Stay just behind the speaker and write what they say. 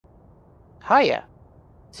Hiya.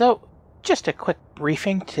 So, just a quick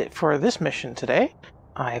briefing for this mission today.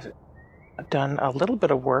 I've done a little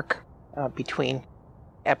bit of work between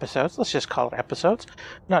episodes. Let's just call it episodes.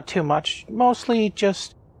 Not too much. Mostly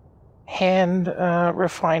just hand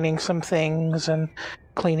refining some things and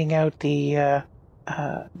cleaning out the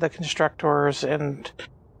constructors and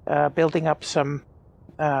building up some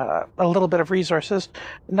a little bit of resources.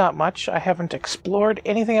 Not much. I haven't explored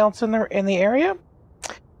anything else in the area.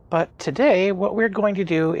 But today, what we're going to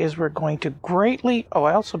do is we're going to greatly... Oh,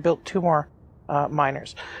 I also built 2 more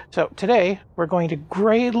miners. So today, we're going to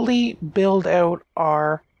greatly build out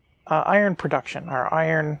our iron production, our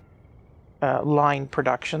iron line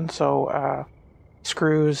production. So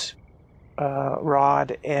screws,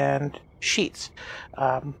 rod, and sheets.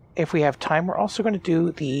 If we have time, we're also going to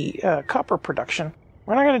do the copper production.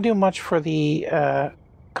 We're not going to do much for the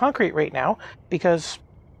concrete right now, because...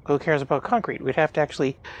 who cares about concrete? We'd have to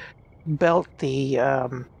actually belt the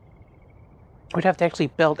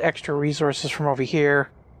extra resources from over here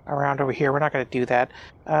around over here. We're not going to do that.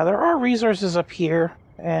 There are resources up here,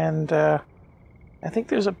 and I think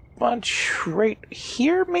there's a bunch right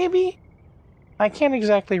here, maybe? I can't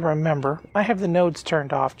exactly remember. I have the nodes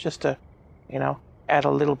turned off just to, add a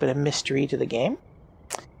little bit of mystery to the game.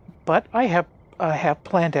 But I have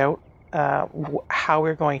planned out how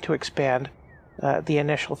we're going to expand the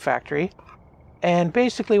initial factory. And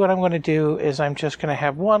basically what I'm going to do is I'm just going to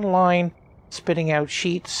have one line spitting out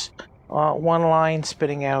sheets, one line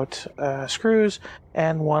spitting out screws,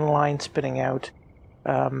 and one line spitting out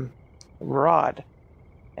rod.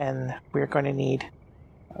 And we're going to need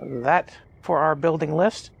that for our building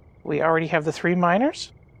list. We already have the 3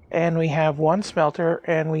 miners, and we have 1 smelter,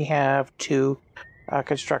 and we have 2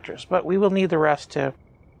 constructors. But we will need the rest to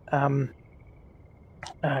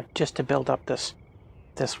just to build up this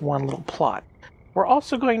one little plot. We're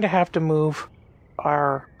also going to have to move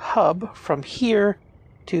our hub from here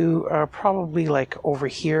to probably like over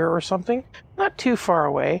here or something. Not too far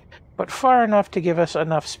away, but far enough to give us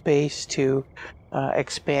enough space to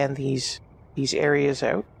expand these areas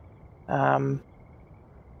out.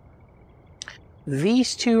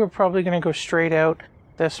 These 2 are probably going to go straight out.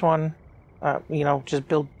 This one, just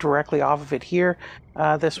build directly off of it here.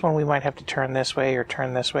 This one we might have to turn this way or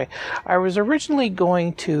turn this way. I was originally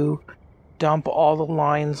going to dump all the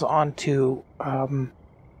lines onto,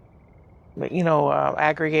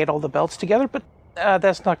 aggregate all the belts together, but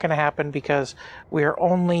that's not going to happen because we're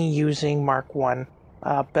only using Mark 1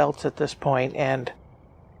 belts at this point, and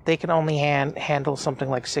they can only handle something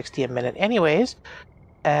like 60 a minute anyways.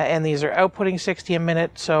 And these are outputting 60 a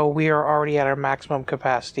minute, so we are already at our maximum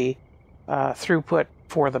capacity throughput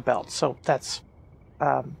for the belt. So that's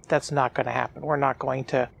not going to happen. We're not going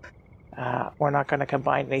to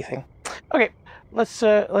combine anything. Okay,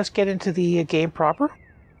 let's get into the game proper.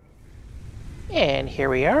 And here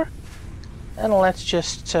we are. And let's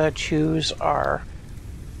just choose our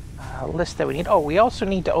list that we need. Oh, we also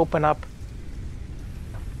need to open up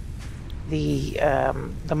the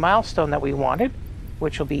milestone that we wanted,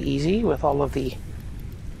 which will be easy with all of the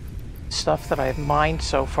stuff that I've mined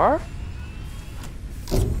so far.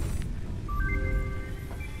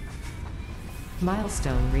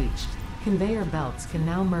 Milestone reached. Conveyor belts can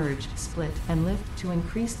now merge, split, and lift to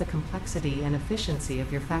increase the complexity and efficiency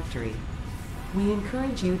of your factory. We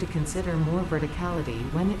encourage you to consider more verticality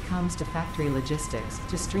when it comes to factory logistics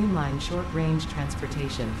to streamline short-range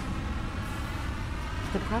transportation.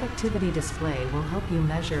 The productivity display will help you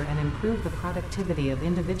measure and improve the productivity of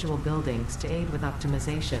individual buildings to aid with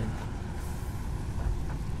optimization.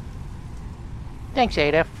 Thanks,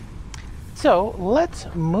 Ada. So let's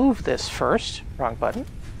move this first. Wrong button.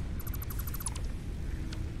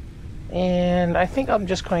 And I think I'm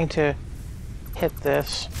just going to hit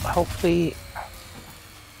this. Hopefully...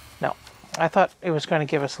 No. I thought it was going to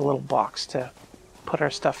give us a little box to put our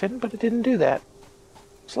stuff in, but it didn't do that.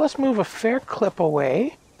 So let's move a fair clip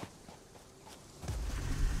away.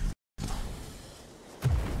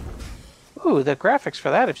 Ooh, the graphics for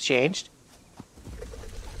that have changed.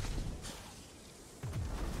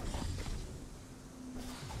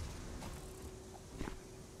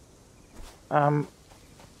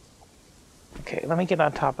 Okay, let me get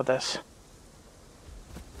on top of this.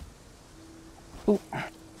 Ooh.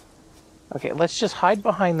 Okay, let's just hide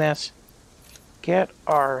behind this. Get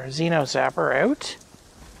our Xeno Zapper out.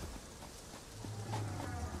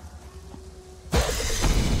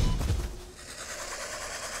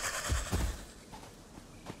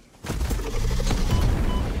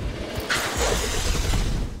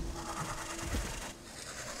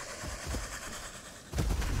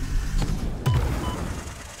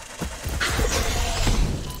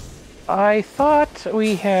 I thought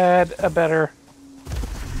we had a better...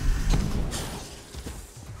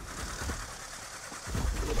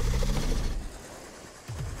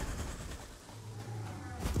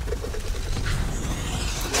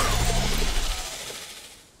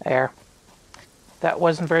 There. That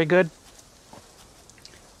wasn't very good.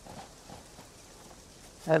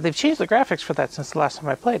 They've changed the graphics for that since the last time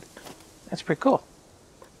I played. That's pretty cool.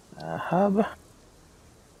 Hub.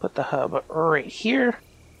 Put the hub right here.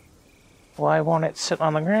 Why won't it sit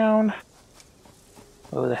on the ground?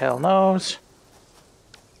 Who the hell knows?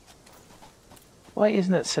 Why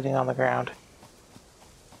isn't it sitting on the ground?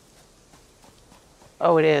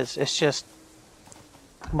 Oh, it is. It's just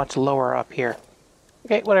much lower up here.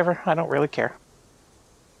 Okay, whatever. I don't really care.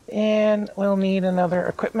 And we'll need another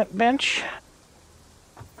equipment bench.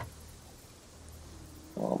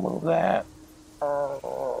 We'll move that.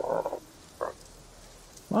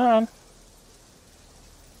 Come on.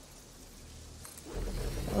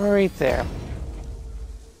 Right there.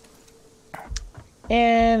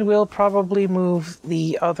 And we'll probably move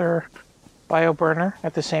the other bioburner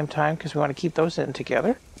at the same time because we want to keep those in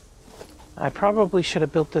together. I probably should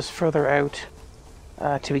have built this further out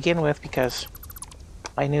to begin with because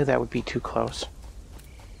I knew that would be too close.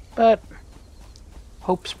 But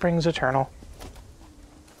hope springs eternal.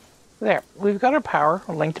 There, we've got our power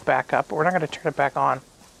linked back up, but we're not going to turn it back on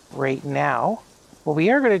right now. What we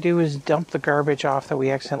are going to do is dump the garbage off that we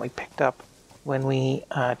accidentally picked up when we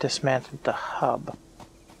dismantled the hub.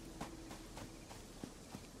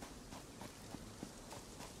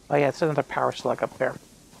 Oh yeah, it's another power slug up there.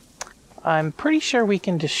 I'm pretty sure we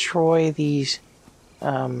can destroy these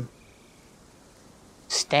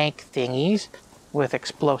stank thingies with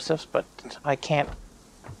explosives, but I can't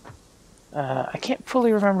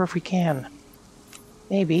fully remember if we can.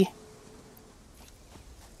 Maybe.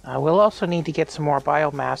 We'll also need to get some more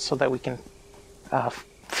biomass so that we can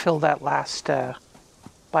fill that last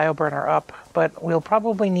bioburner up. But we'll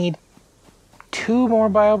probably need 2 more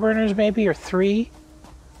bioburners maybe, or 3.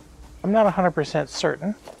 I'm not 100%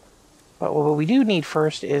 certain. But what we do need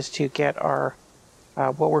first is to get our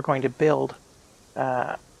what we're going to build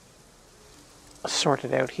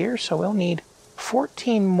sorted out here. So we'll need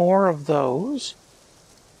 14 more of those.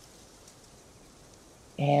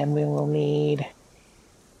 And we will need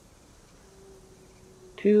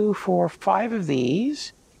 2, 4, 5 of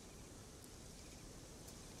these.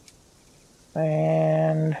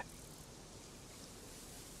 And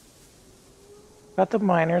got the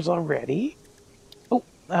miners already. Oh,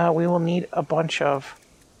 we will need a bunch of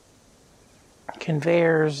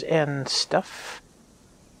conveyors and stuff.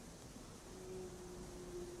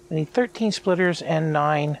 We need 13 splitters and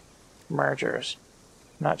 9 mergers.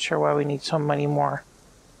 Not sure why we need so many more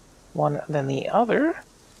one than the other.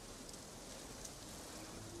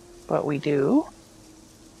 But we do.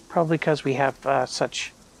 Probably because we have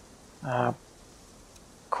such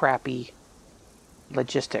crappy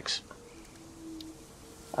logistics.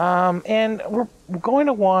 And we're going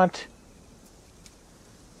to want...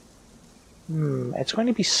 it's going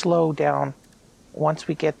to be slowed down once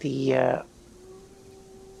we get the...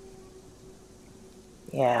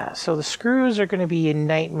 yeah, so the screws are going to be a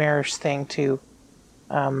nightmarish thing to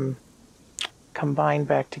combine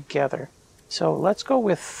back together. So let's go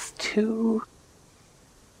with 2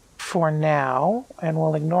 for now, and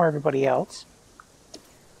we'll ignore everybody else.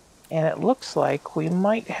 And it looks like we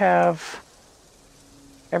might have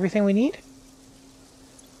everything we need.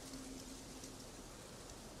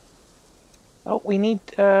 Oh, we need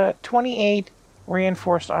 28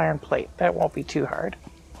 reinforced iron plate. That won't be too hard.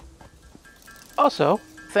 Also,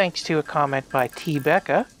 thanks to a comment by T.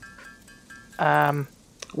 Becca,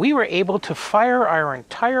 we were able to fire our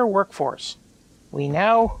entire workforce. We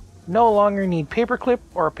now no longer need Paperclip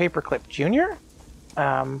or Paperclip Jr.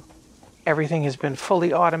 Everything has been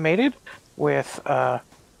fully automated with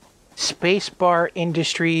Spacebar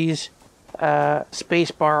Industries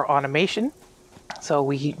Spacebar automation. So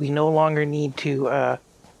we no longer need to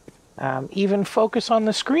even focus on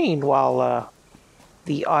the screen while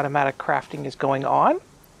the automatic crafting is going on.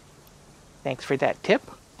 Thanks for that tip.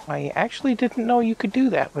 I actually didn't know you could do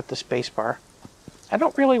that with the spacebar. I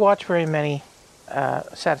don't really watch very many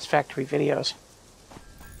Satisfactory videos.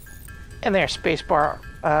 And there, spacebar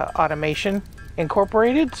automation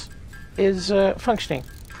incorporated is functioning.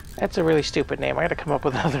 That's a really stupid name. I gotta come up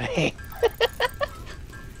with another name.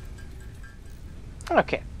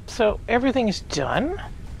 Okay, so everything is done.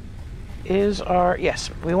 Yes,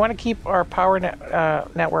 we want to keep our power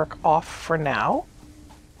network off for now.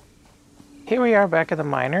 Here we are back at the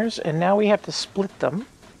miners, and now we have to split them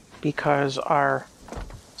because our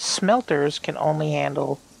smelters can only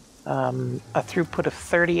handle a throughput of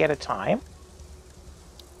 30 at a time.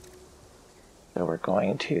 So we're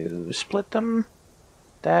going to split them.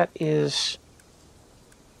 That is...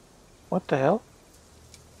 What the hell?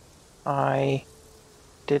 I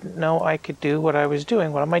didn't know I could do what I was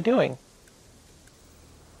doing. What am I doing?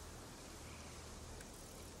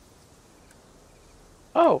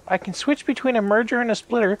 Oh, I can switch between a merger and a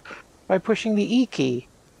splitter by pushing the E key.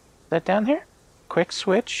 Is that down here? Quick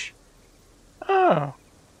switch. Oh,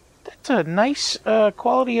 that's a nice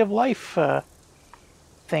quality of life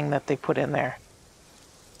thing that they put in there.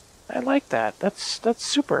 I like that. That's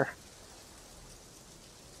super.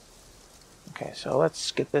 Okay, so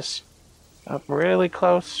let's get this up really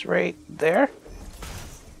close right there.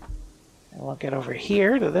 And we'll get over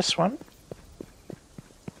here to this one.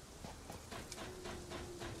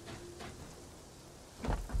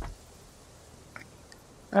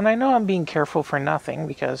 And I know I'm being careful for nothing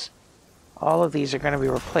because all of these are going to be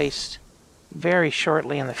replaced very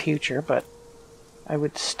shortly in the future, but I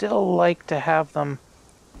would still like to have them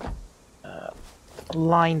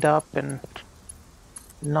lined up and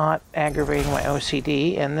not aggravating my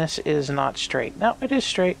OCD, and this is not straight. No, it is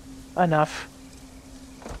straight enough.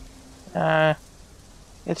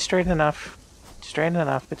 It's straight enough. It's straight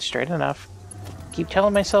enough. It's straight enough. Keep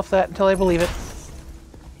telling myself that until I believe it.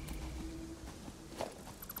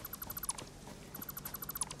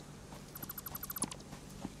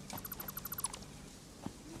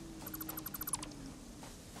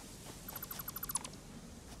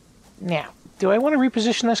 Now, do I want to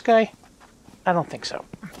reposition this guy? I don't think so.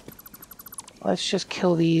 Let's just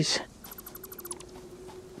kill these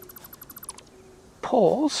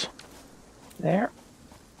poles. There.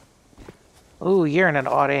 Ooh, you're in an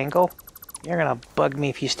odd angle. You're gonna bug me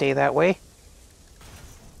if you stay that way.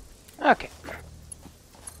 Okay.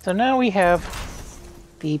 So now we have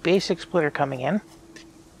the basic splitter coming in.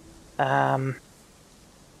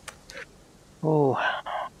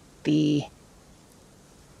 The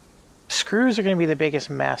screws are going to be the biggest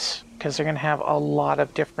mess because they're going to have a lot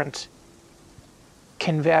of different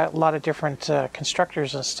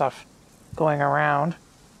constructors and stuff going around.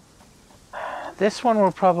 This one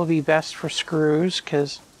will probably be best for screws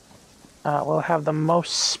because we'll have the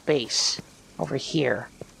most space over here.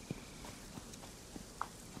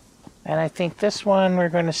 And I think this one we're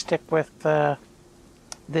going to stick with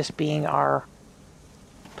this being our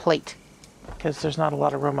plate because there's not a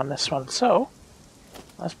lot of room on this one. So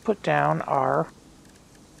let's put down our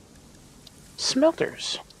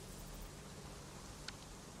smelters.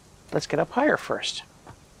 Let's get up higher first.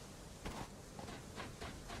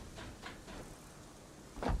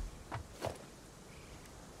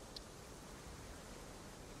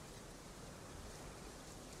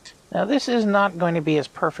 Now this is not going to be as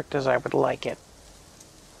perfect as I would like it.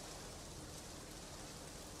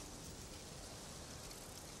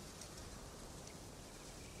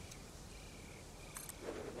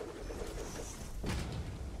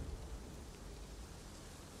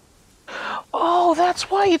 Oh, that's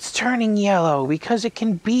why it's turning yellow, because it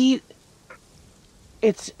can be...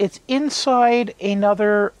 It's inside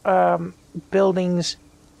another building's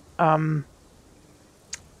a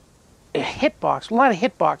hitbox. Well, not a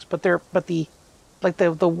hitbox, but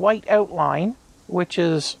the white outline, which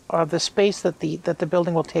is the space that the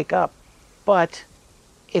building will take up, but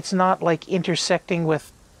it's not like intersecting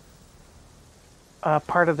with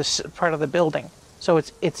part of the building. So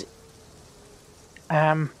it's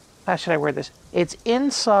how should I word this? It's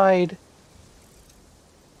inside.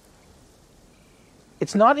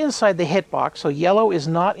 It's not inside the hitbox, so yellow is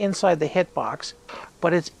not inside the hitbox,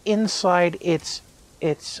 but it's inside its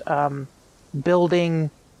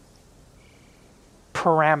building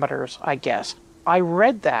parameters, I guess. I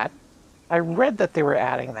read that they were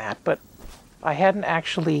adding that, but I hadn't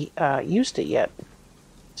actually used it yet.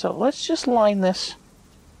 So let's just line this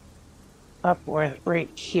up right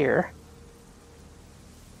here.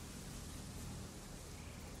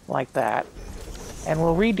 Like that. And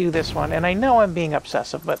we'll redo this one. And I know I'm being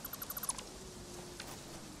obsessive, but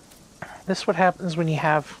this is what happens when you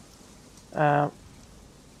have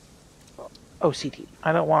OCD.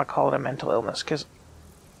 I don't want to call it a mental illness, because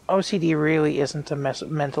OCD really isn't a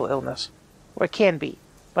mental illness. Well, it can be,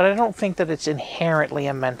 but I don't think that it's inherently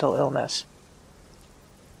a mental illness.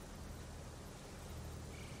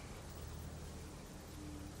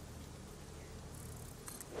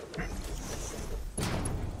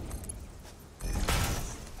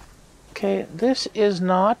 Okay, this is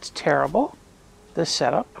not terrible, this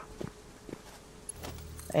setup.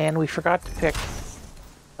 And we forgot to pick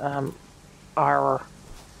our...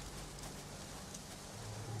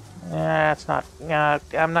 That's not...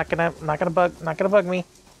 I'm not gonna bug me.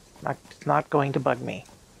 It's not going to bug me.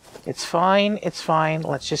 It's fine. It's fine.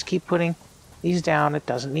 Let's just keep putting these down. It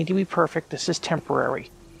doesn't need to be perfect. This is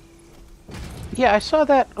temporary. Yeah, I saw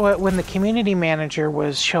that when the community manager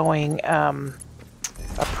was showing a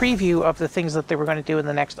preview of the things that they were going to do in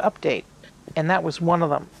the next update, and that was one of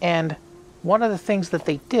them. And one of the things that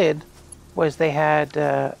they did was they had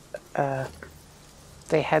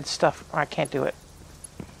stuff. Oh, I can't do it.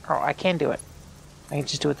 Oh, I can do it. I can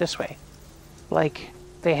just do it this way. Like,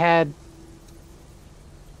 they had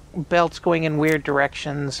belts going in weird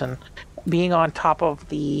directions and being on top of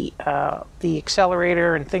the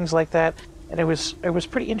accelerator and things like that, and it was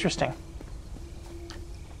pretty interesting.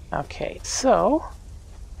 Okay, so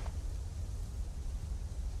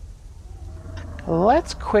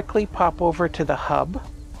let's quickly pop over to the hub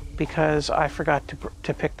because I forgot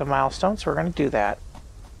to pick the milestone, so we're going to do that.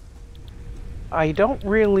 I don't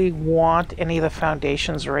really want any of the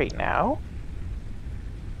foundations right now.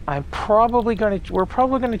 We're probably going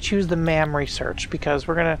to choose the MAM research because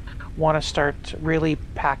we're going to want to start really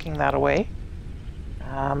packing that away.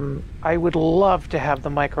 I would love to have the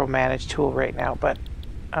micromanage tool right now, but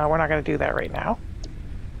we're not going to do that right now.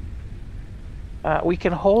 We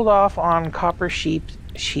can hold off on copper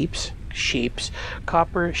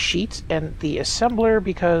copper sheets and the assembler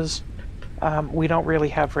because we don't really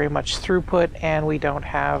have very much throughput and we don't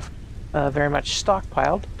have very much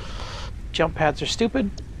stockpiled. Jump pads are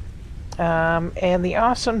stupid. And the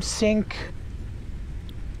awesome sink,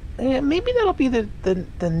 maybe that'll be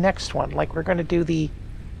the next one. Like we're going to do the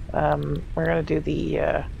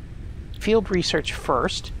field research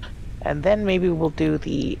first, and then maybe we'll do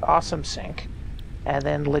the awesome sink, and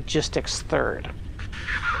then logistics third.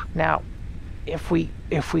 Now, if we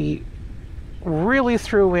really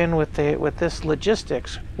threw in with this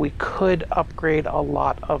logistics, we could upgrade a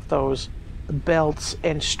lot of those belts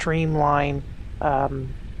and streamline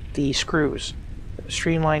the screws,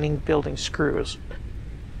 streamlining building screws.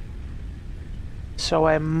 So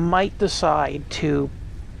I might decide to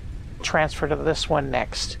transfer to this one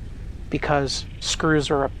next because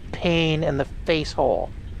screws are a pain in the face hole.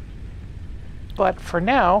 But for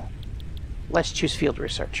now, let's choose field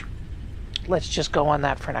research. Let's just go on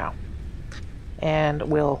that for now. And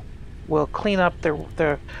we'll clean up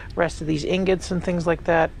the rest of these ingots and things like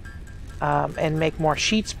that, and make more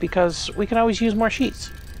sheets because we can always use more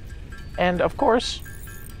sheets. And of course,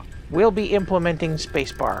 we'll be implementing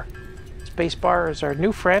spacebar. Spacebar is our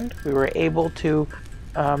new friend. We were able to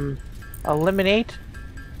eliminate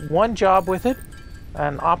one job with it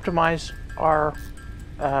and optimize our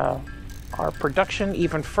production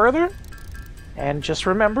even further. And just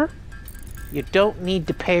remember, you don't need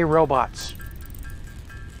to pay robots.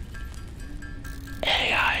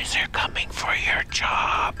 AIs are coming for your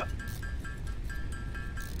job.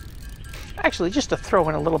 Actually, just to throw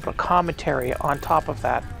in a little bit of commentary on top of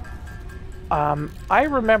that, I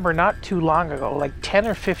remember not too long ago, like 10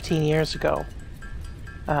 or 15 years ago,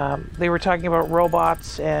 they were talking about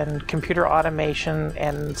robots and computer automation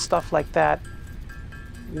and stuff like that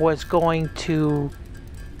was on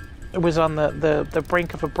the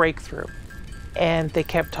brink of a breakthrough. And they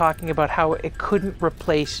kept talking about how it couldn't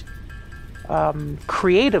replace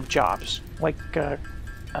creative jobs like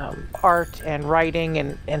art and writing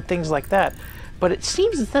and things like that. But it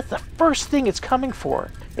seems that that's the first thing it's coming for.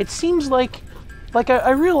 It seems like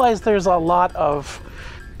I realize there's a lot of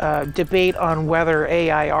debate on whether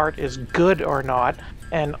AI art is good or not,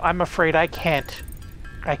 and I'm afraid I can't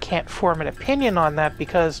form an opinion on that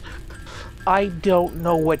because I don't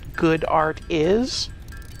know what good art is.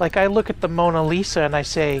 Like, I look at the Mona Lisa and I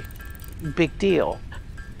say, big deal.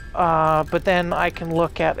 But then I can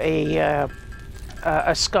look at a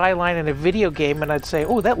skyline in a video game and I'd say,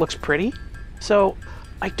 oh, that looks pretty. So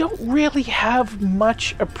I don't really have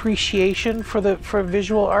much appreciation for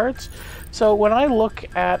visual arts. So when I look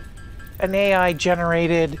at an AI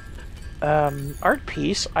generated art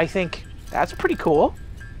piece, I think that's pretty cool.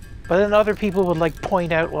 But then other people would like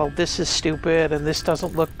point out, well, this is stupid and this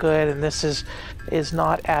doesn't look good and this is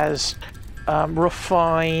not as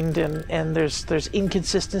refined and there's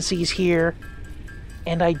inconsistencies here.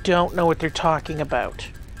 And I don't know what they're talking about.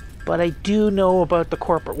 But I do know about the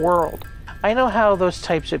corporate world. I know how those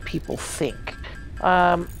types of people think.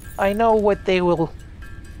 I know what they will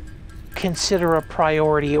consider a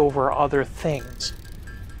priority over other things.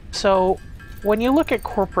 So when you look at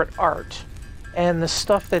corporate art and the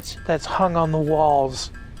stuff that's hung on the walls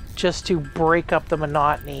just to break up the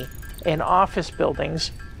monotony in office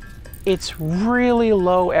buildings, it's really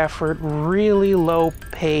low effort, really low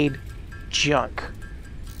paid junk.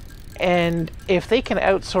 And if they can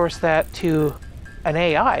outsource that to an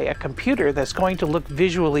AI, a computer that's going to look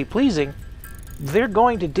visually pleasing, they're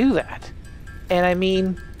going to do that. And I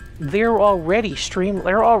mean, they're already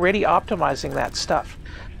optimizing that stuff.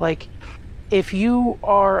 Like, if you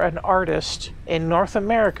are an artist in North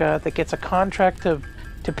America that gets a contract to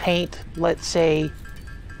paint, let's say,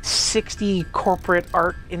 60 corporate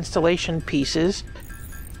art installation pieces,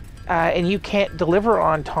 and you can't deliver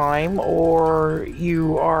on time, or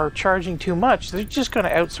you are charging too much, they're just going to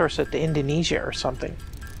outsource it to Indonesia or something.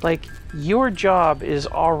 Like, your job is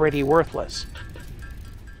already worthless.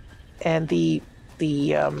 And the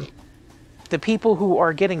people who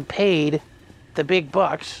are getting paid the big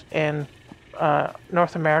bucks in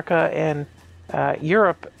North America and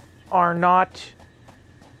Europe are not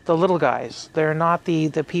the little guys. They're not the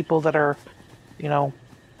people that are, you know,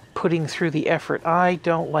 putting through the effort. I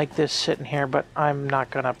don't like this sitting here, but I'm not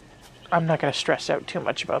gonna stress out too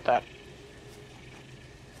much about that.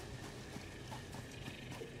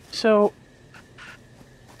 So,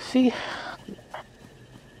 see,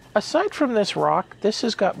 aside from this rock, this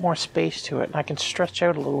has got more space to it, and I can stretch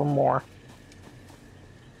out a little more.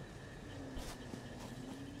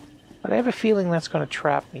 But I have a feeling that's going to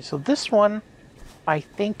trap me. So this one, I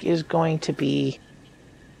think, is going to be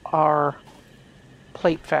our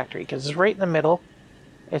plate factory, because it's right in the middle.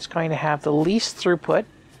 It's going to have the least throughput.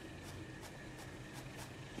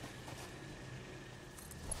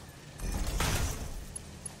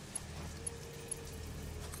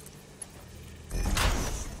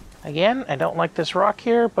 Again, I don't like this rock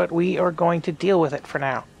here, but we are going to deal with it for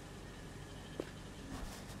now.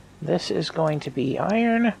 This is going to be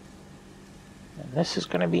iron, and this is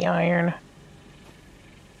going to be iron,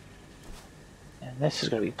 and this is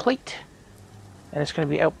going to be plate, and it's going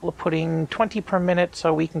to be outputting 20 per minute,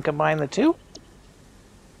 so we can combine the two.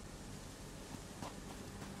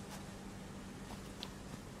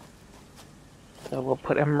 So we'll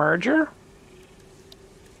put a merger.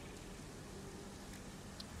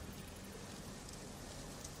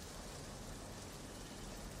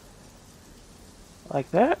 Like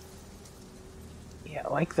that. Yeah,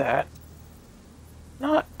 like that.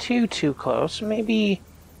 Not too close. Maybe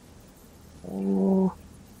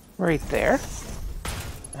right there.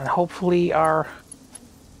 And hopefully our...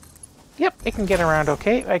 Yep, it can get around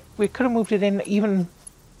okay. We could have moved it in even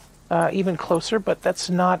closer, but that's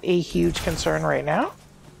not a huge concern right now.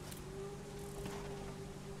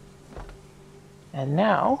 And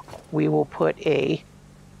now we will put a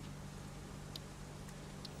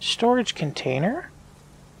storage container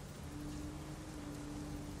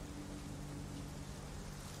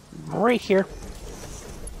right here.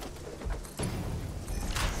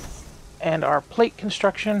 And our plate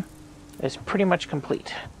construction is pretty much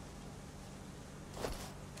complete.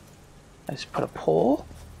 Let's put a pole.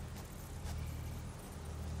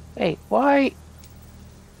 Hey, why?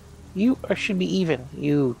 You should be even,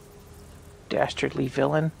 you dastardly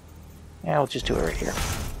villain. Yeah, I'll just do it right here.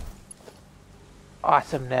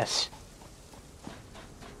 Awesomeness.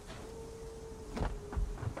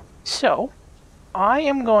 So, I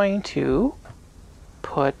am going to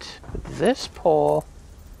put this pole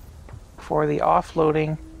for the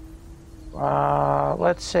offloading,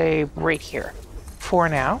 let's say right here. For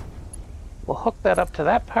now, we'll hook that up to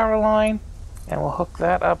that power line, and we'll hook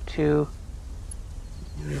that up to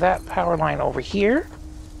that power line over here.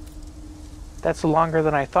 That's longer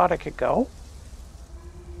than I thought it could go.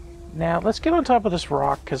 Now, let's get on top of this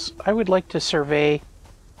rock, because I would like to survey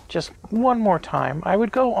just one more time. I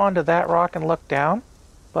would go onto that rock and look down,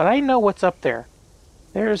 but I know what's up there.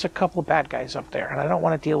 There's a couple bad guys up there, and I don't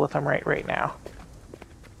want to deal with them right now.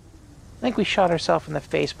 I think we shot ourselves in the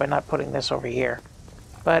face by not putting this over here.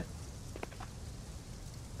 But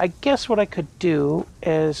I guess what I could do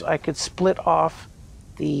is I could split off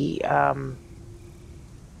the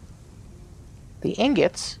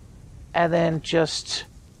ingots and then just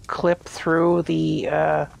clip through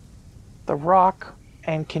the rock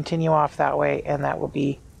and continue off that way, and that will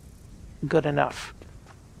be good enough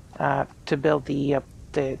to build the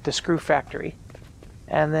screw factory.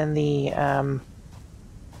 And then the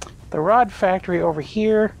rod factory over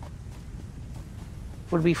here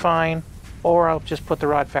would be fine, or I'll just put the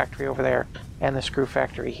rod factory over there and the screw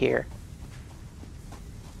factory here.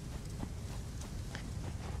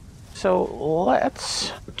 So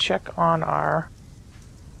let's check on our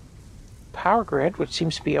power grid, which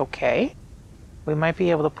seems to be okay. We might be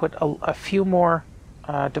able to put a few more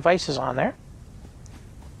devices on there.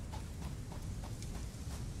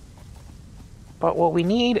 But what we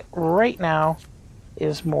need right now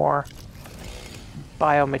is more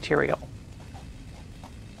biomaterial.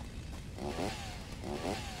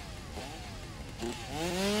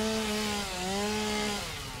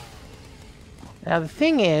 Now the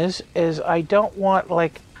thing is I don't want,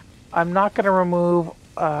 like, I'm not going to remove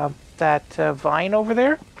that vine over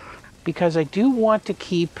there, because I do want to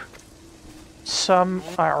keep some,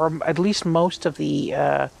 or at least most of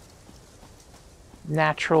the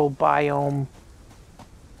natural biome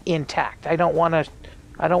intact. I don't want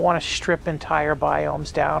to strip entire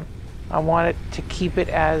biomes down. I want it to keep it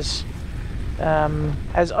as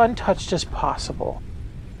untouched as possible.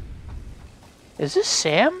 Is this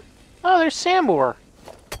Sam? Oh, there's Sam ore.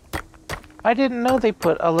 I didn't know they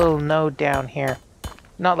put a little node down here.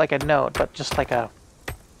 Not like a node, but just like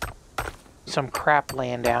some crap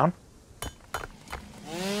laying down.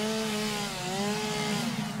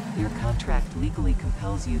 Your contract legally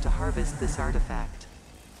compels you to harvest this artifact.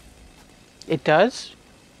 It does?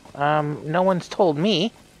 No one's told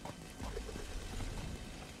me.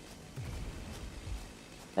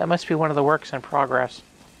 That must be one of the works in progress.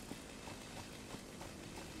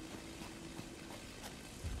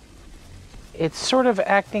 It's sort of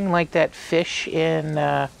acting like that fish in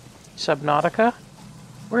Subnautica.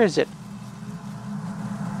 Where is it?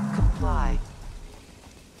 Comply.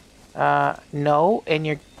 No, and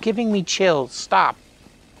you're giving me chills. Stop.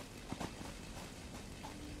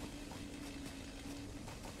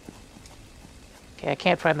 Okay, I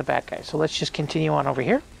can't find the bad guy, so let's just continue on over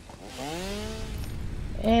here.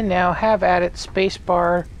 And now have at it,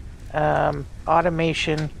 spacebar,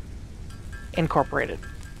 automation incorporated.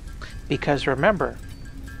 Because remember,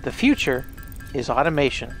 the future is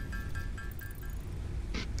automation.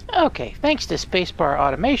 Okay, thanks to spacebar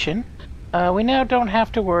automation, we now don't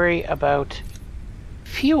have to worry about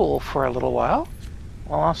fuel for a little while.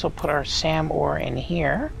 We'll also put our SAM ore in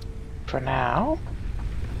here for now.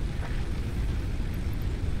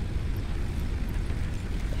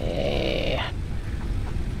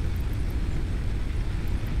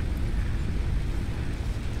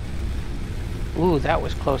 Ooh, that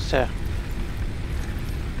was close to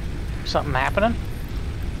something happening.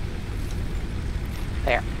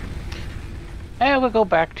 There. And we'll go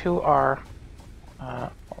back to our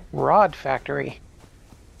rod factory.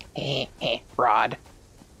 Rod.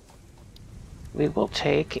 We will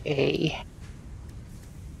take a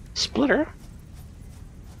splitter,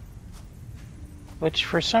 which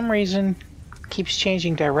for some reason keeps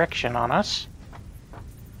changing direction on us.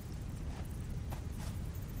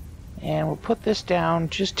 And we'll put this down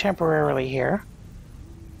just temporarily here.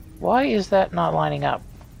 Why is that not lining up?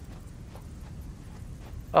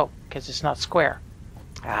 Oh, because it's not square.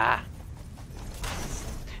 Ah.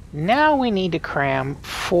 Now we need to cram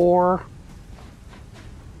 4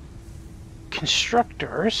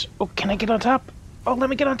 constructors. Oh, can I get on top? Oh, let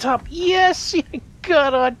me get on top. Yes, I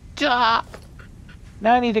got on top.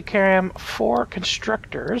 Now I need to cram 4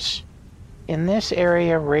 constructors in this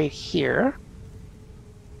area right here.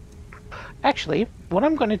 Actually, what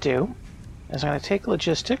I'm going to do is I'm going to take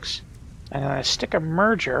logistics. I'm going to stick a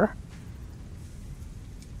merger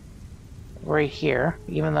right here,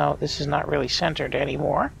 even though this is not really centered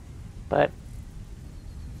anymore, but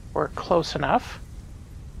we're close enough.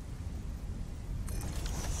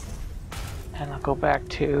 And I'll go back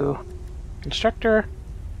to constructor.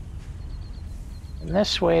 And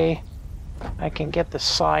this way I can get the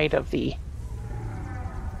side of the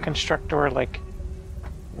constructor like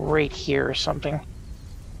right here or something.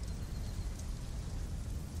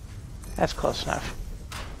 That's close enough.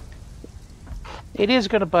 It is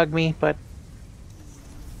going to bug me, but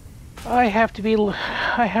I have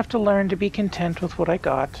to learn to be content with what I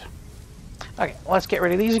got. Okay, let's get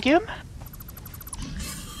rid of these again.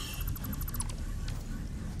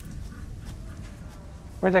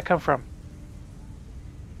 Where'd that come from?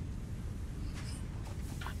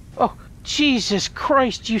 Oh, Jesus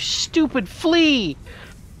Christ, you stupid flea!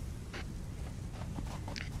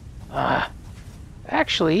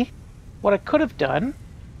 Actually, what I could have done,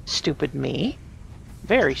 stupid me,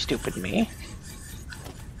 very stupid me,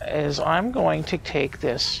 is I'm going to take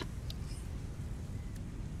this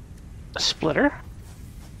splitter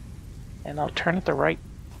and I'll turn it the right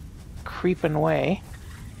creeping way.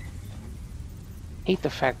 Hate the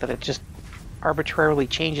fact that it just arbitrarily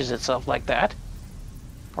changes itself like that.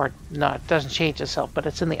 Or, no, it doesn't change itself, but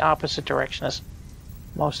it's in the opposite direction as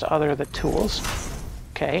most other of the tools.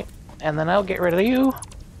 Okay, and then I'll get rid of you.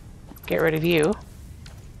 Get rid of you.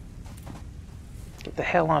 Get the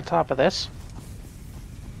hell on top of this.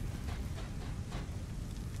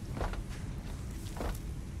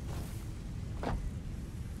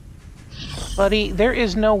 Buddy, there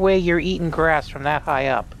is no way you're eating grass from that high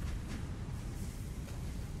up.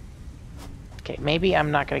 Okay, maybe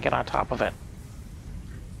I'm not going to get on top of it.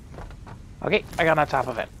 Okay, I got on top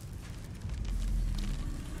of it.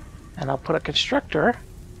 And I'll put a constructor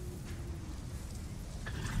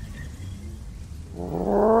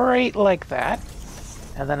right like that.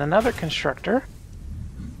 And then another constructor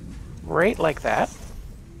right like that.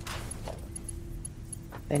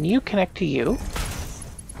 Then you connect to you.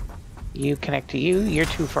 You connect to you. You're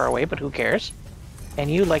too far away, but who cares?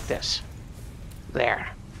 And you like this. There.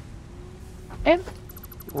 And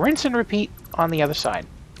rinse and repeat on the other side.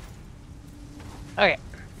 Okay.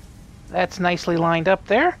 That's nicely lined up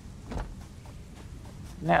there.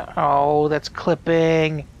 Now, oh, that's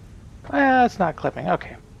clipping. Well, it's not clipping.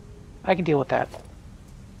 Okay. I can deal with that.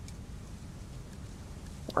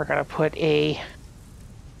 We're going to put a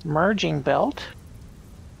merging belt.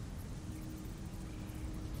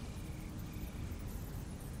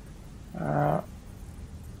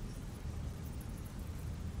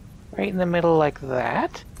 Right in the middle like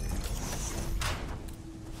that.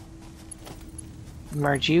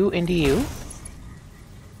 Merge you into you.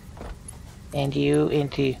 And you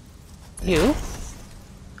into you.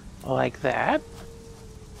 Like that.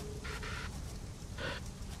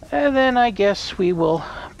 And then I guess we will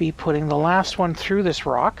be putting the last one through this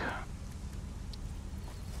rock.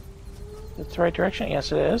 That's the right direction?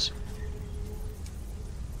 Yes, it is.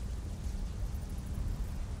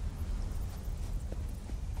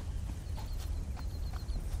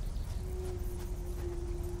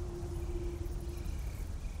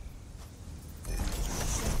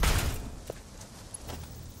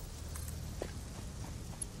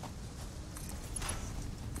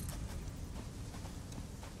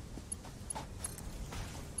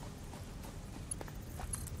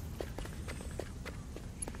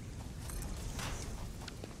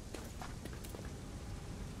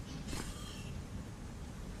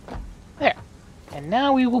 There. And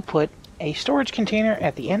now we will put a storage container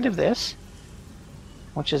at the end of this,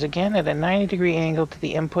 which is again at a 90-degree angle to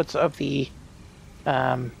the inputs of the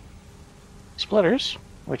splitters,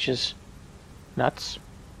 which is nuts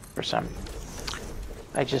for some.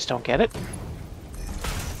 I just don't get it.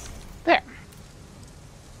 There.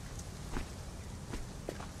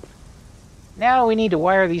 Now we need to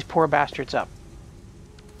wire these poor bastards up.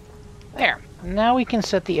 There. Now we can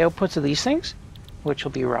set the outputs of these things, which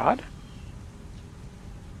will be rod.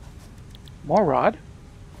 More rod.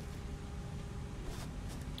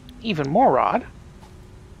 Even more rod.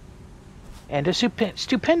 And a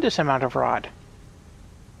stupendous amount of rod.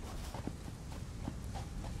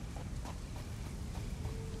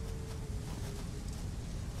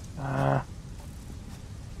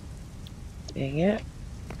 Dang it.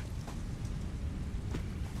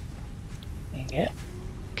 Dang it.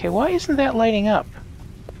 Okay, why isn't that lighting up?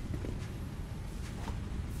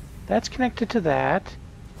 That's connected to that.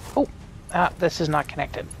 Oh, this is not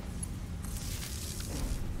connected.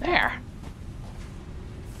 There.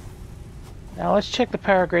 Now let's check the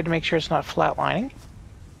power grid to make sure it's not flatlining.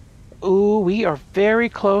 Ooh, we are very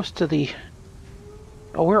close to the...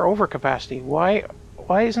 Oh, we're over capacity. Why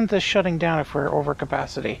isn't this shutting down if we're over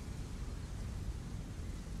capacity?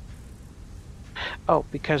 Oh,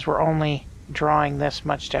 because we're only drawing this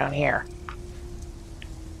much down here.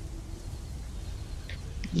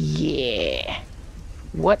 Yeah.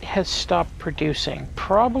 What has stopped producing?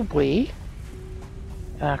 Probably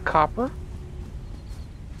copper.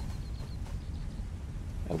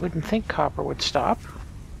 I wouldn't think copper would stop.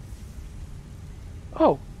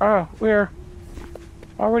 Oh, we're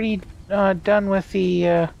already done with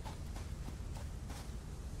the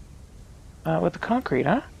concrete,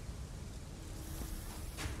 huh?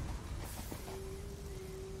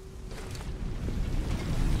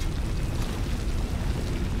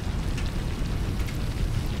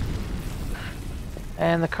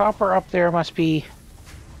 And the copper up there must be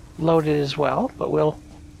loaded as well, but we'll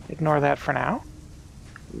ignore that for now.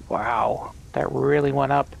 Wow, that really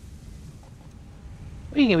went up.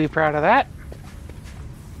 We can be proud of that.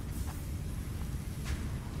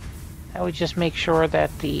 Now we just make sure that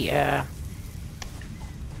the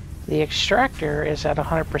extractor is at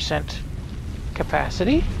 100%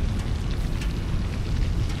 capacity.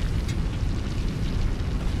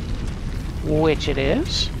 Which it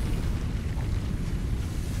is.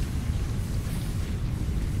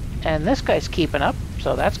 And this guy's keeping up,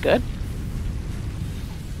 so that's good.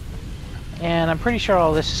 And I'm pretty sure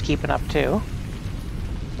all this is keeping up too.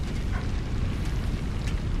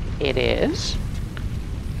 It is.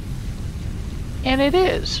 And it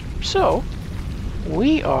is. So,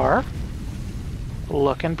 we are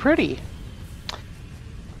looking pretty.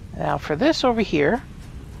 Now for this over here,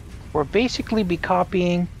 we'll basically be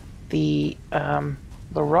copying the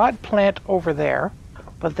rod plant over there,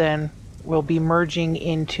 but then we'll be merging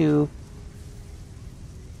into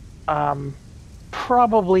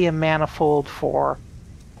probably a manifold for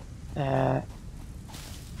the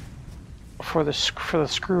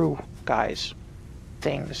screw guys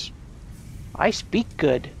things. I speak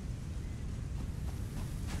good.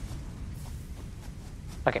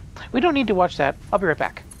 Okay, we don't need to watch that. I'll be right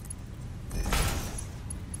back.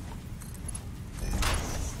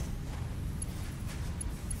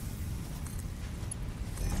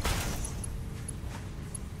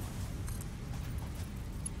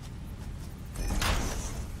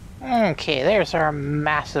 Okay, there's our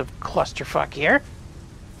massive clusterfuck here.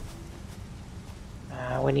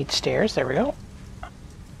 We need stairs. There we go.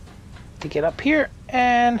 To get up here,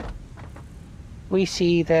 and we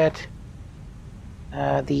see that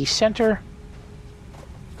the center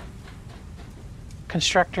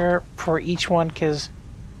constructor for each one, because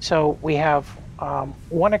so we have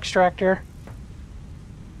one extractor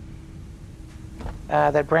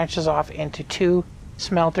that branches off into two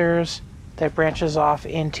smelters, that branches off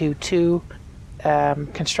into two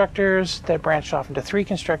constructors, that branch off into three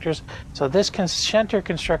constructors. So this center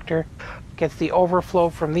constructor gets the overflow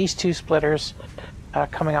from these two splitters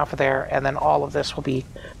coming off of there, and then all of this will be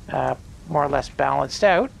more or less balanced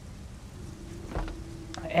out.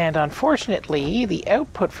 And unfortunately, the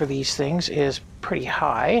output for these things is pretty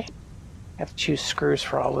high. I have to choose screws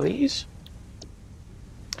for all of these.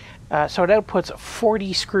 So it outputs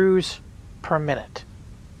 40 screws per minute.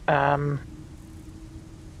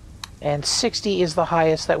 And 60 is the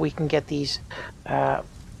highest that we can get these,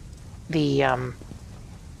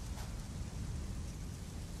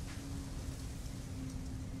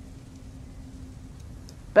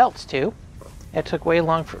 belts to. It took way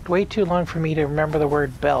too long for me to remember the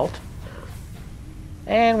word belt.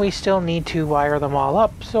 And we still need to wire them all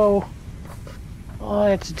up, so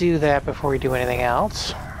let's do that before we do anything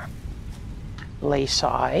else.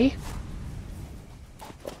 Lacy.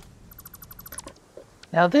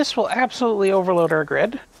 Now this will absolutely overload our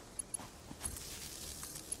grid,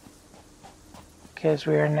 because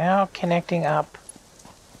we are now connecting up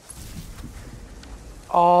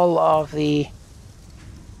all of the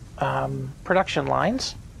production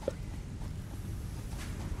lines.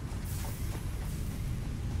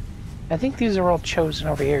 I think these are all chosen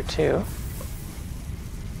over here too.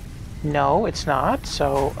 No, it's not.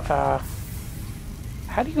 So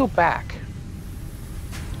how do you go back?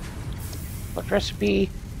 What recipe?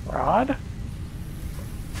 Rod?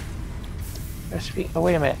 Recipe? Oh,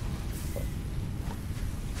 wait a minute.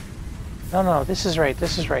 No, this is right.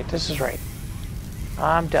 This is right. This is right.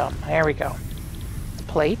 I'm dumb. There we go.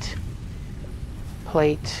 Plate.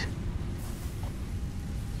 Plate.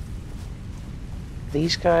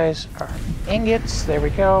 These guys are ingots. There we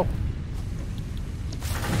go.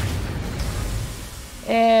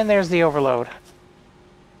 And there's the overload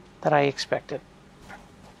that I expected.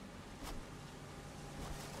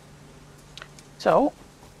 So,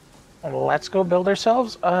 let's go build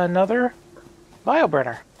ourselves another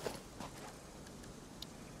bioburner.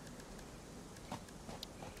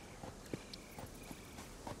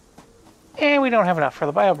 And we don't have enough for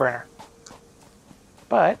the bioburner.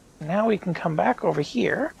 But now we can come back over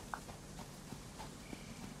here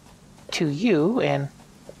to you, and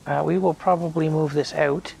we will probably move this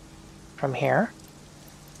out from here.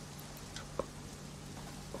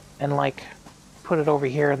 And like put it over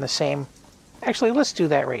here in the same... Actually, let's do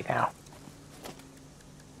that right now.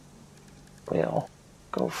 We'll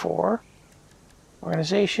go for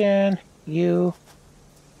organization, you.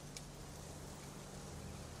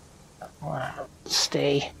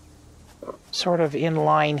 Stay sort of in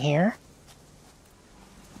line here.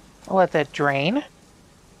 I'll let that drain.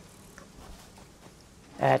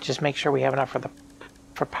 Just make sure we have enough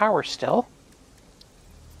for power still.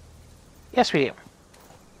 Yes, we do.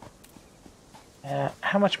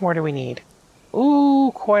 How much more do we need?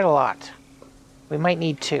 Ooh, quite a lot. We might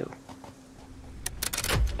need 2.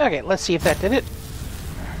 Okay, let's see if that did it.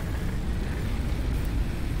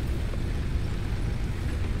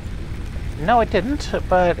 No, it didn't,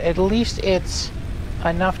 but at least it's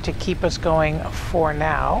enough to keep us going for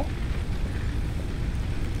now.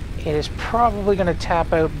 It is probably going to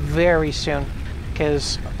tap out very soon,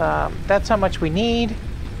 because that's how much we need,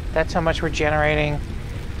 that's how much we're generating,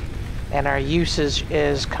 and our usage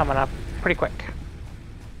is coming up pretty quick.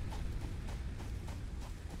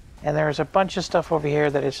 And there's a bunch of stuff over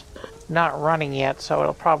here that is not running yet, so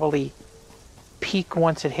it'll probably peak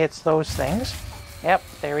once it hits those things. Yep,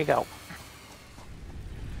 there we go.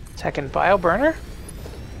 Second bioburner.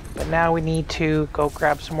 But now we need to go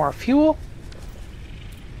grab some more fuel.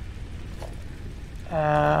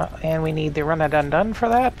 And we need the run-a-dun-dun for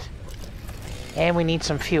that. And we need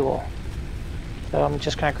some fuel. So I'm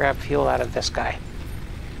just going to grab fuel out of this guy.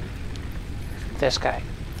 This guy.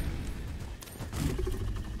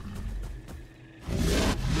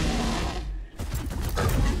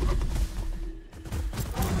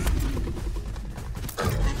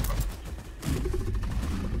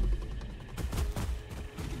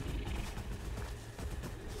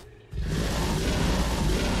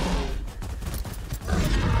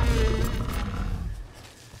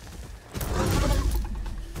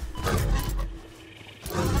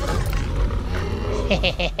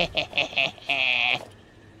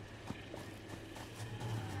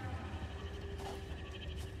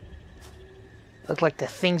 Look like the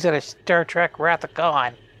things out of Star Trek Wrath of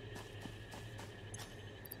Khan.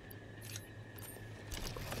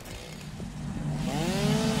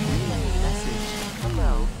 Message.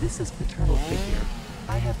 Hello, this is Paternal Figure.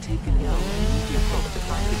 I have taken ill and need your help to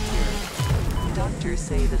find a cure. Doctors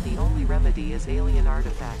say that the only remedy is alien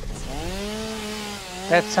artifacts.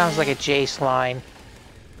 That sounds like a Jace line.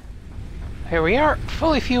 Here we are,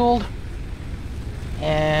 fully fueled.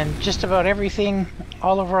 And just about everything,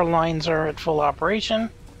 all of our lines are at full operation.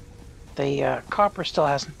 The copper still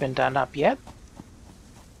hasn't been done up yet.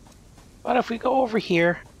 But if we go over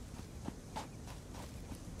here,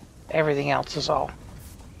 everything else is all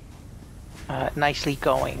nicely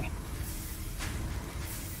going.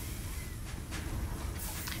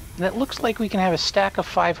 And it looks like we can have a stack of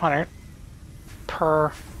 500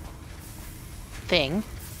 per thing.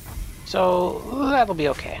 So that'll be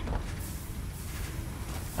okay.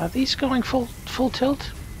 Are these going full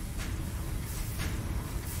tilt?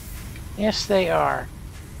 Yes, they are.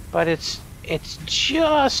 But it's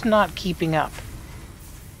just not keeping up.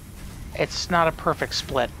 It's not a perfect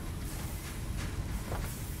split.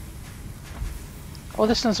 Oh,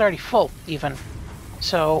 this one's already full, even.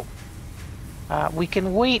 So we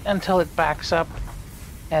can wait until it backs up,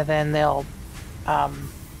 and then they'll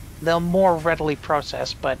more readily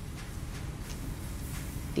process. But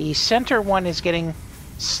the center one is getting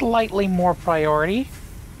slightly more priority,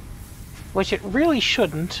 which it really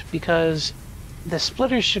shouldn't, because the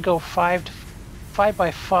splitters should go 5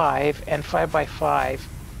 by 5 and 5 by 5.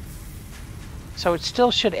 So it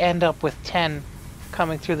still should end up with 10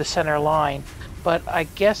 coming through the center line. But I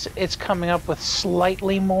guess it's coming up with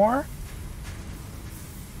slightly more.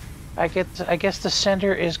 I guess the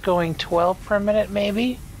center is going 12 per minute,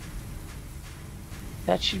 maybe.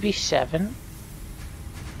 That should be 7.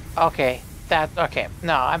 Okay, okay.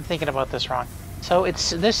 No, I'm thinking about this wrong. So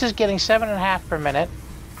this is getting 7.5 per minute,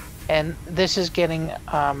 and this is getting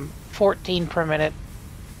 14 per minute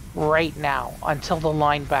right now until the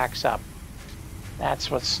line backs up.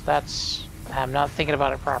 I'm not thinking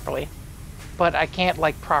about it properly. But I can't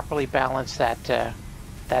like properly balance that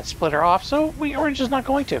splitter off, so we're just not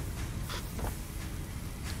going to,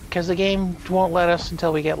 because the game won't let us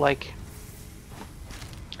until we get like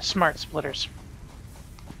smart splitters.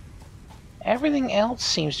 Everything else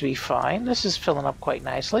seems to be fine. This is filling up quite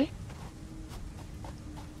nicely,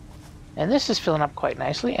 and this is filling up quite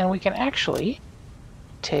nicely, and we can actually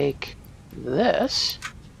take this.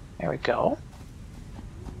 There we go.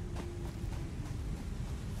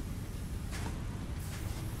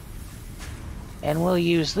 And we'll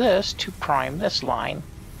use this to prime this line.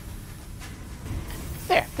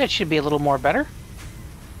 There, that should be a little more better.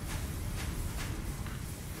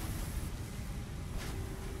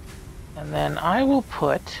 And then I will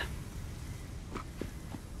put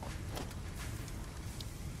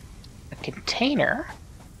a container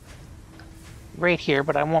right here,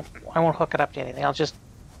 but I won't hook it up to anything. I'll just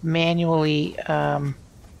manually right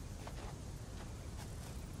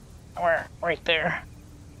there.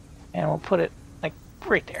 And we'll put it like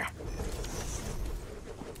right there.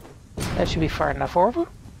 That should be far enough over.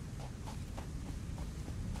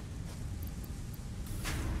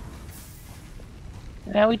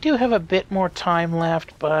 Now we do have a bit more time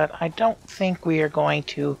left, but I don't think we are going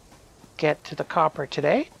to get to the copper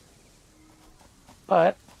today.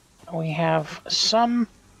 But we have some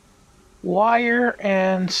wire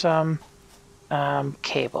and some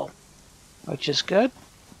cable, which is good.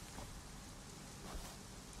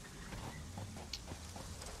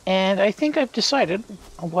 And I think I've decided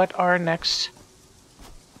what our next...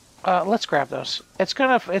 let's grab those. It's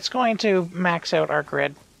going to max out our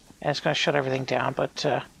grid, and it's going to shut everything down,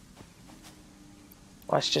 but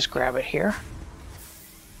let's just grab it here.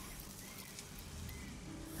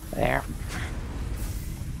 There.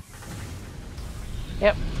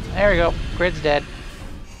 Yep, there we go. Grid's dead.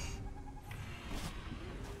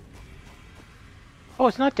 Oh,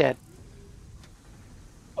 it's not dead.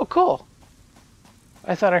 Oh, cool.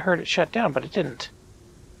 I thought I heard it shut down, but it didn't.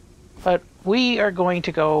 But we are going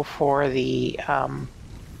to go for the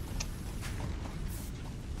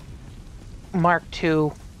Mark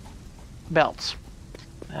II belts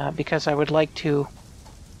because I would like to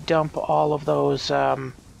dump all of those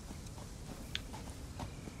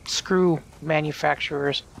screw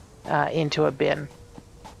manufacturers into a bin,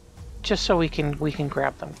 just so we can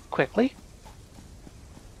grab them quickly.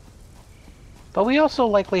 But we also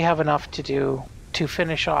likely have enough to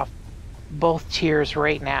finish off both tiers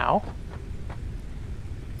right now.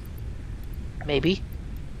 Maybe.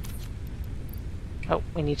 Oh,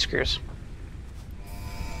 we need screws.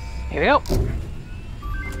 Here we go.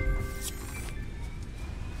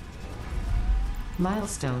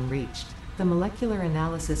 Milestone reached. The molecular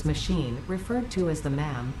analysis machine, referred to as the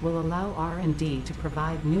MAM, will allow R&D to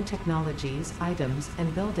provide new technologies, items,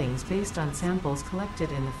 and buildings based on samples collected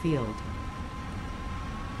in the field.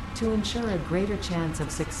 To ensure a greater chance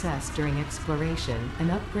of success during exploration, an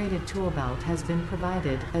upgraded tool belt has been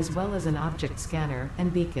provided, as well as an object scanner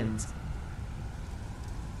and beacons.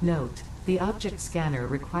 Note: the object scanner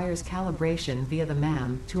requires calibration via the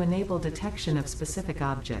MAM to enable detection of specific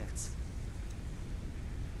objects.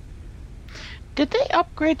 Did they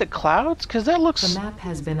upgrade the clouds? Because that looks... The map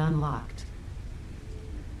has been unlocked.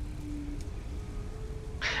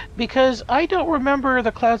 Because I don't remember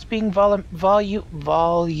the clouds being volumetric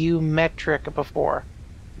before.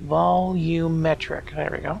 Volumetric. There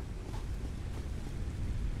we go.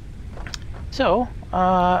 So,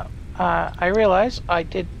 I realize I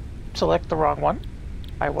did select the wrong one.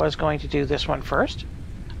 I was going to do this one first.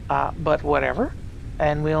 But whatever.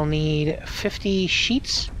 And we'll need 50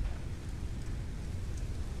 sheets.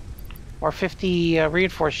 Or 50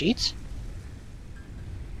 reinforced sheets.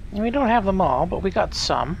 And we don't have them all, but we got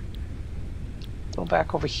some. Go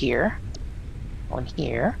back over here. One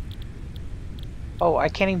here. Oh, I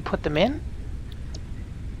can't even put them in?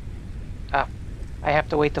 Ah, I have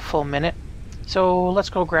to wait the full minute. So let's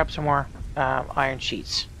go grab some more iron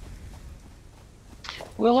sheets.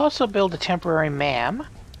 We'll also build a temporary MAM.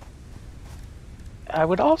 I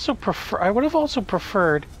would have also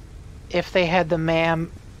preferred if they had the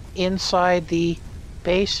MAM inside the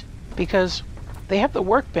base, because they have the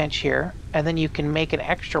workbench here, and then you can make an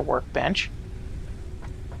extra workbench.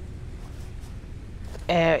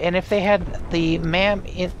 And if they had the MAM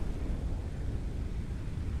in...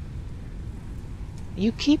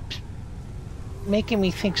 You keep making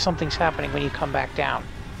me think something's happening when you come back down.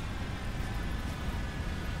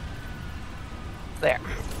 There.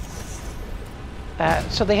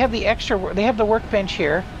 So they have the extra... They have the workbench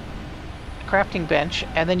here, crafting bench,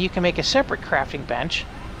 and then you can make a separate crafting bench.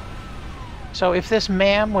 So if this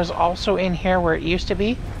MAM was also in here where it used to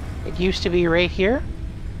be right here.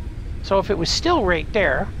 So if it was still right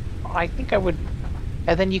there, I think I would,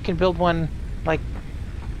 and then you can build one like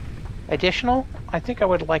additional. I think I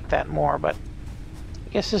would like that more, but I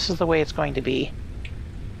guess this is the way it's going to be.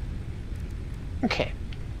 Okay.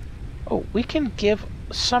 Oh, we can give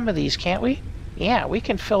some of these, can't we? Yeah, we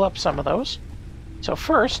can fill up some of those. So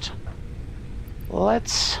first,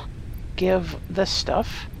 let's give this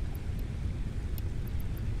stuff.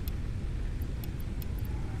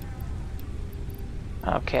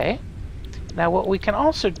 Okay. Now what we can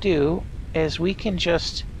also do is we can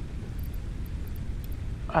just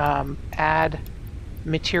add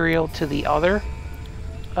material to the other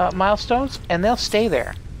milestones, and they'll stay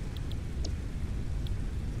there.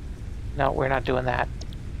 No, we're not doing that.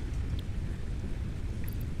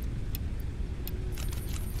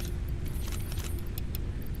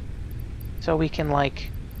 So we can like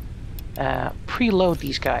preload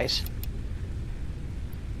these guys.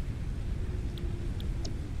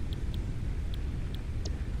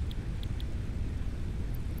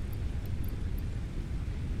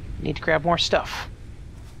 Need to grab more stuff.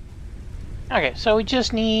 Okay, so we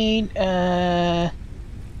just need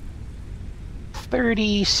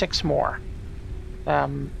 36 more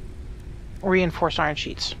reinforced iron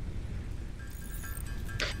sheets.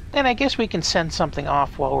 Then I guess we can send something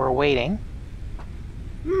off while we're waiting.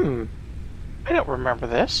 I don't remember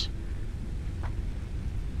this.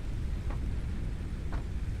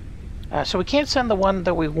 So we can't send the one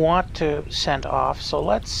that we want to send off, so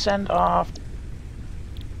let's send off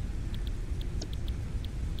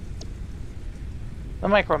the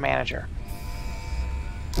micromanager.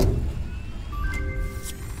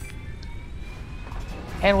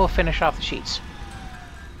 And we'll finish off the sheets.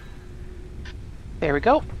 There we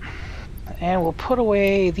go. And we'll put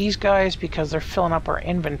away these guys because they're filling up our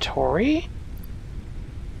inventory.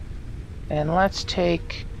 And let's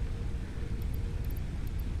take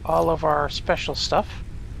all of our special stuff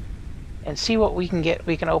and see what we can get.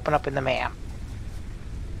 We can open up in the MAM.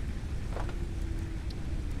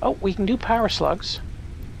 Oh, we can do power slugs.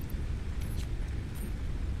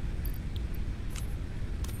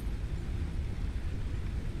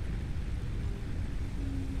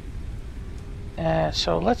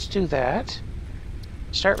 So let's do that.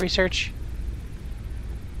 Start research.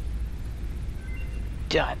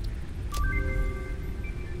 Done.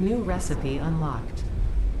 New recipe unlocked.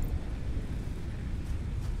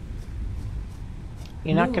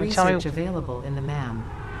 You're not going to tell me... research available in the MAM.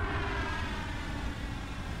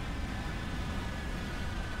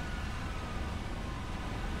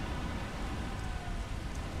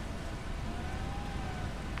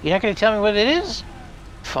 You're not going to tell me what it is?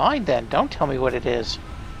 Fine then, don't tell me what it is.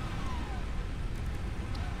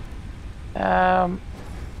 Okay,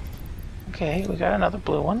 we got another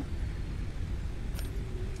blue one.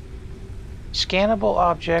 Scannable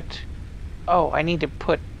object. Oh, I need to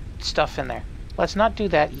put stuff in there. Let's not do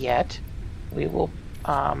that yet. We will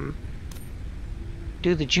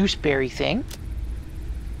do the juice berry thing.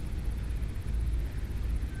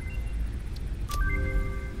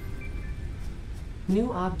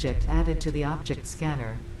 New object added to the object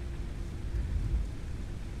scanner.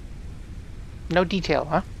 No detail,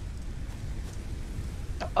 huh?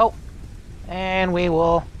 Oh, and we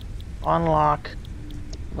will unlock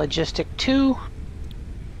Logistic 2.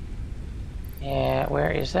 And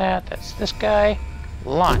where is that? That's this guy.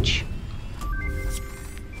 Launch.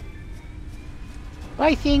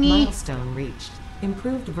 Bye, thingy. Milestone reached.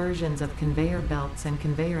 Improved versions of conveyor belts and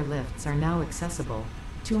conveyor lifts are now accessible.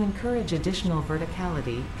 To encourage additional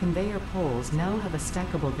verticality, conveyor poles now have a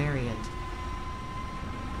stackable variant.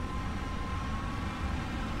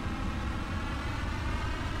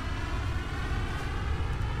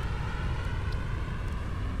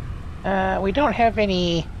 We don't have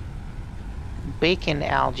any bacon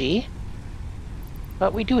algae,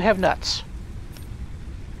 but we do have nuts.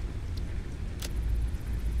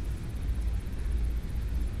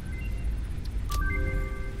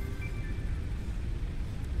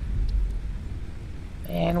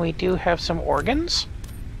 And we do have some organs.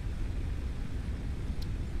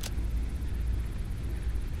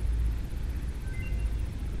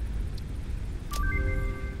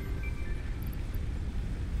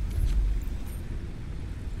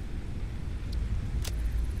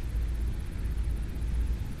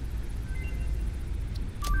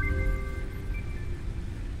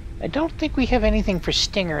 I don't think we have anything for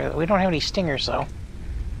stinger. We don't have any stingers, though.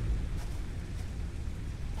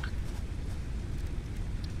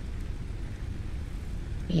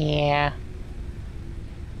 Yeah.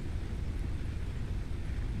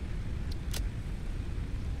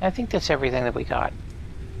 I think that's everything that we got.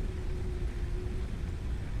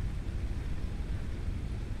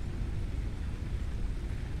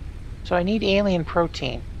 So I need alien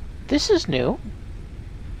protein. This is new.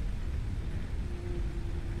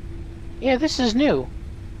 Yeah, this is new.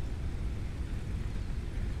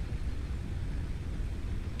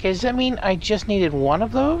 Okay, does that mean I just needed one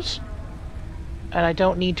of those? And I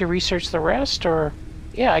don't need to research the rest, or...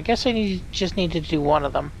 Yeah, I guess I just needed to do one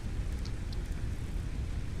of them.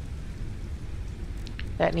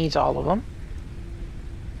 That needs all of them.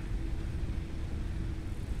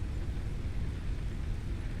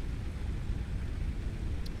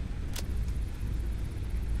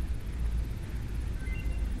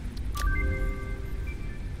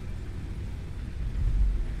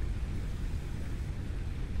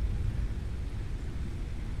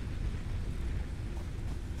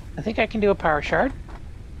 I think I can do a power shard.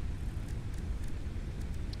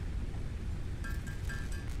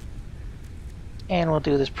 And we'll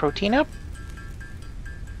do this protein up.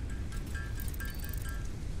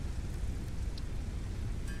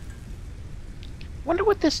 Wonder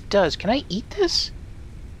what this does. Can I eat this?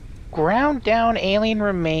 Ground down alien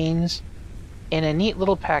remains in a neat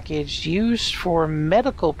little package used for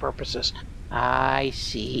medical purposes. I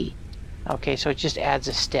see. Okay, so it just adds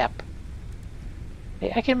a step.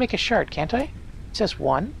 Hey, I can make a shard, can't I? It says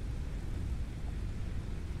 1.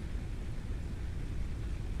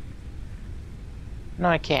 No,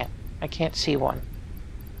 I can't. I can't see one.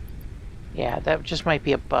 Yeah, that just might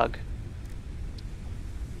be a bug.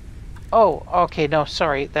 Oh, okay, no,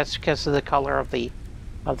 sorry. That's because of the color of the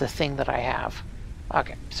thing that I have.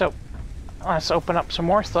 Okay, so let's open up some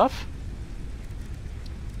more stuff.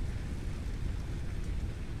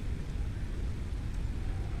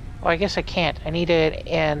 Oh, I guess I can't. I need it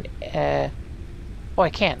and oh,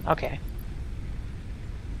 I can. Okay.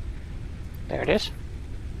 There it is.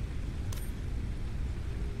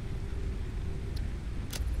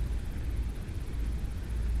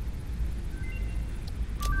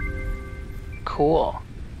 Cool.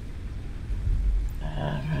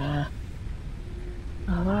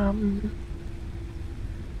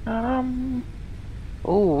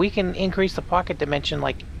 Oh, we can increase the pocket dimension,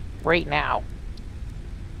 like, right now.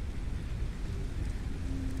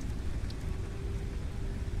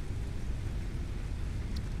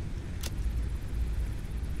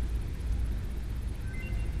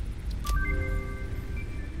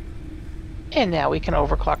 And now we can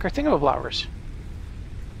overclock our thingamablobbers.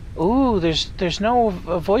 Ooh, there's no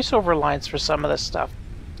voiceover lines for some of this stuff.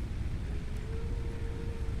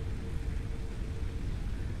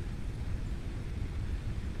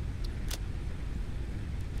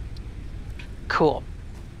 Cool.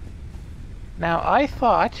 Now I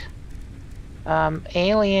thought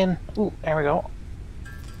alien. Ooh, there we go.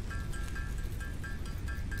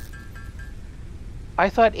 I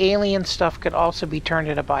thought alien stuff could also be turned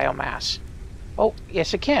into biomass. Oh,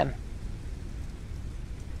 yes it can.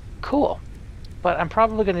 Cool. But I'm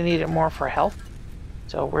probably going to need it more for health.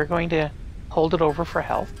 So we're going to hold it over for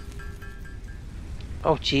health.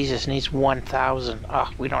 Oh, Jesus, needs 1,000.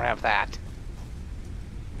 Oh, we don't have that.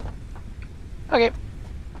 Okay.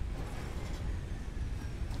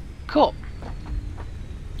 Cool.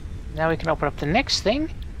 Now we can open up the next thing,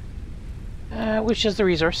 which is the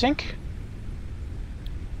resource sink.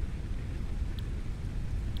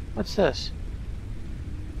 What's this?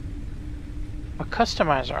 A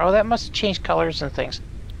customizer. Oh, that must change colors and things.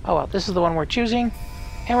 Oh well, this is the one we're choosing,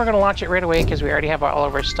 and we're going to launch it right away because we already have all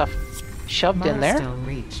of our stuff shoved in there. Milestone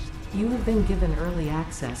reached. You have been given early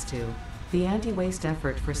access to the Anti-Waste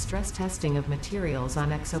Effort for Stress Testing of Materials on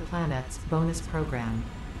Exoplanets bonus program.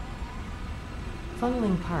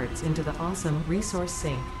 Funneling parts into the awesome resource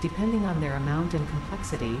sink, depending on their amount and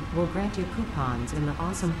complexity, will grant you coupons in the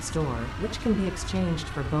awesome store, which can be exchanged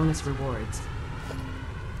for bonus rewards.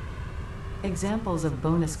 Examples of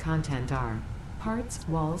bonus content are parts,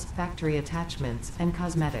 walls, factory attachments, and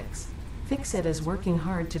cosmetics. Fixit is working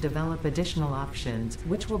hard to develop additional options,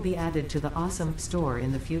 which will be added to the awesome store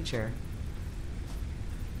in the future.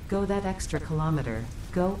 Go that extra kilometer.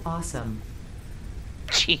 Go awesome.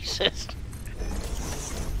 Jesus.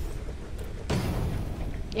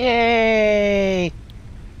 Yay!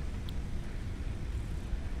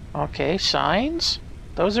 Okay, signs.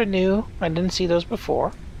 Those are new. I didn't see those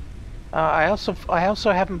before. I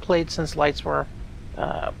also haven't played since lights were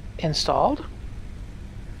installed.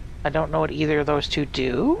 I don't know what either of those two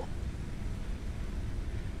do.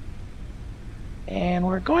 And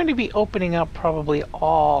we're going to be opening up probably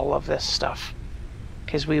all of this stuff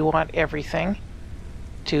because we want everything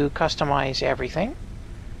to customize everything.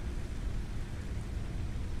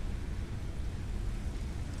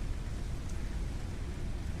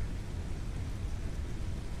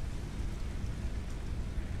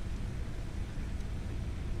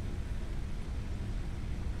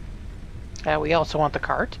 We also want the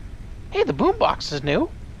cart. Hey, the boombox is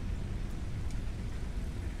new.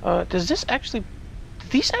 Does this actually... Do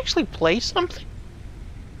these actually play something?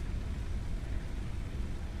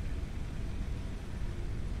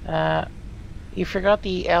 You forgot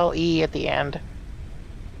the LE at the end.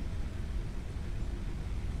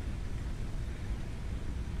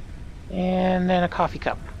 And then a coffee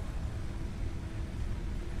cup.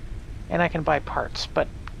 And I can buy parts, but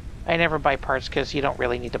I never buy parts because you don't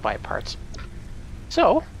really need to buy parts.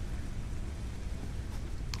 So,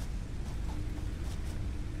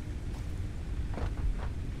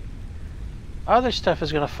 other stuff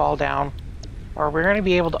is going to fall down, or we're going to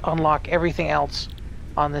be able to unlock everything else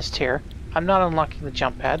on this tier. I'm not unlocking the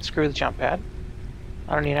jump pad. Screw the jump pad.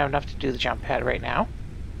 I don't even have enough to do the jump pad right now.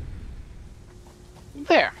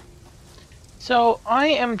 There. So I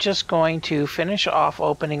am just going to finish off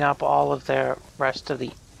opening up all of the rest of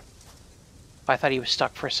the... I thought he was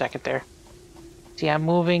stuck for a second there. See, I'm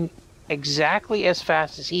moving exactly as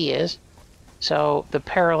fast as he is, so the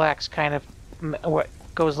parallax kind of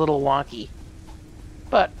goes a little wonky.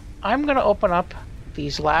 But I'm going to open up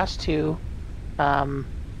these last two milestones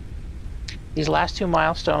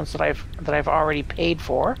that I've already paid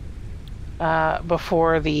for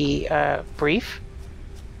before the brief.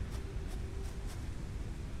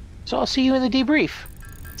 So I'll see you in the debrief.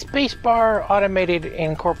 Spacebar Automated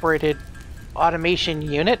Incorporated Automation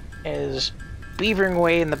Unit is beavering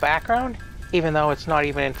away in the background, even though it's not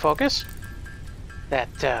even in focus. That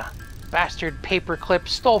bastard paperclip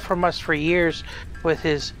stole from us for years with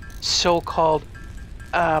his so-called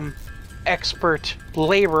expert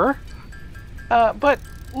labor. But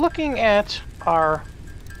looking at our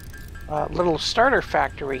little starter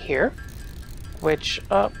factory here, which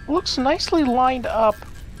looks nicely lined up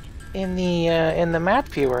in the map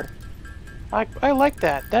viewer, I like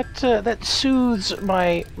that. That soothes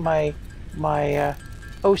my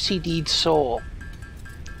OCD'd soul.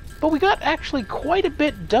 But we got actually quite a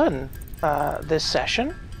bit done this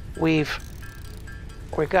session. We've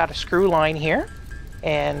got a screw line here,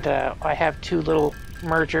 and I have 2 little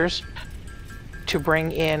mergers to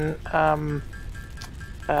bring in from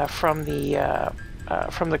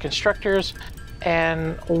the constructors,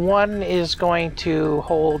 and one is going to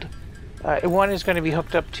hold. One is going to be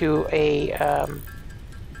hooked up to a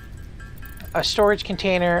storage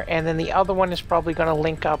container, and then the other one is probably going to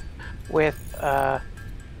link up with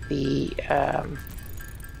the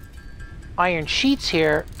iron sheets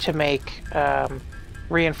here to make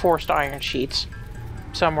reinforced iron sheets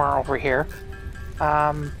somewhere over here.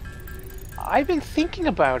 I've been thinking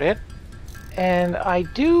about it, and I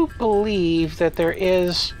do believe that there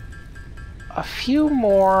is a few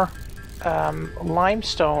more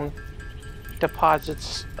limestone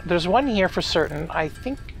deposits. There's one here for certain. I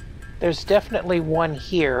think there's definitely one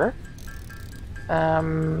here.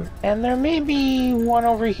 And there may be one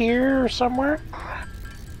over here or somewhere.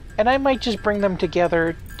 And I might just bring them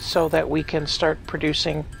together so that we can start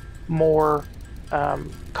producing more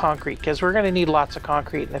concrete, because we're going to need lots of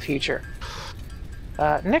concrete in the future.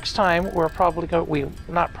 Next time, we're probably going. We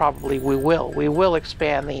will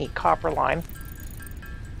expand the copper line.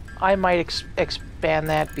 I might expand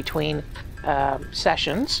that between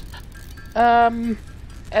sessions, and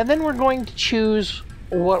then we're going to choose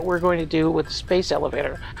what we're going to do with the space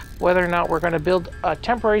elevator. Whether or not we're going to build a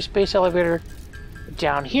temporary space elevator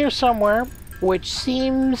down here somewhere, which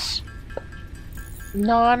seems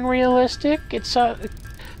non-realistic. It's a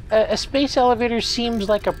space elevator seems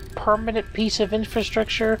like a permanent piece of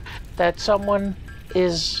infrastructure that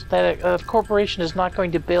a corporation is not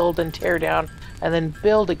going to build and tear down and then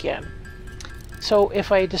build again. So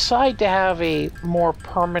if I decide to have a more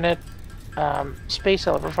permanent space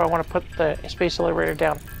elevator, if I want to put the space elevator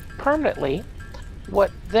down permanently, what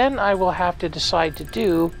then I will have to decide to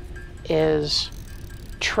do is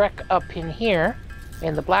trek up in here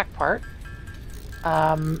in the black part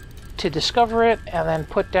to discover it, and then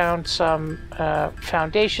put down some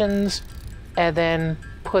foundations, and then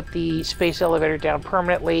put the space elevator down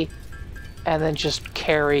permanently, and then just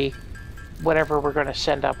carry whatever we're going to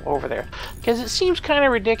send up over there. Because it seems kind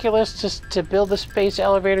of ridiculous just to build the space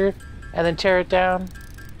elevator and then tear it down.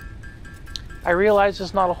 I realize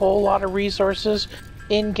there's not a whole lot of resources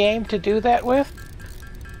in-game to do that with,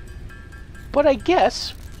 but I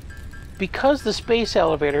guess because the space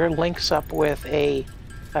elevator links up with a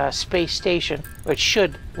space station, which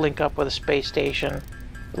should link up with a space station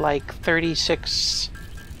like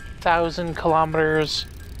 36,000 kilometers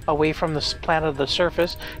away from the planet of the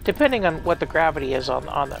surface, depending on what the gravity is on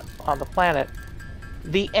the planet,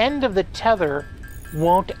 the end of the tether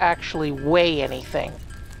won't actually weigh anything.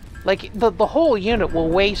 Like the whole unit will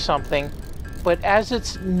weigh something, but as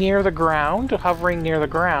it's near the ground, hovering near the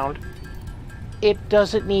ground, it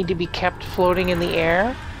doesn't need to be kept floating in the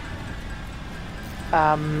air,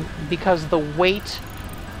 because the weight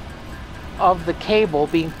of the cable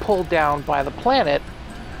being pulled down by the planet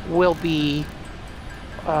will be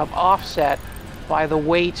offset by the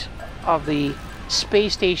weight of the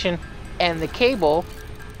space station and the cable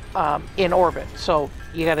in orbit. So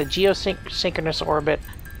you got a geosynchronous orbit,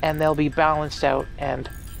 and they'll be balanced out, and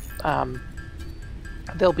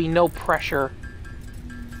there'll be no pressure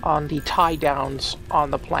on the tie downs on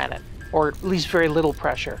the planet, or at least very little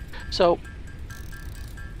pressure. So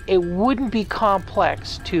it wouldn't be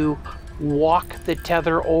complex to walk the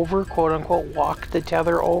tether over, quote unquote, walk the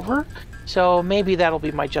tether over. So maybe that'll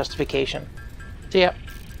be my justification. So yeah,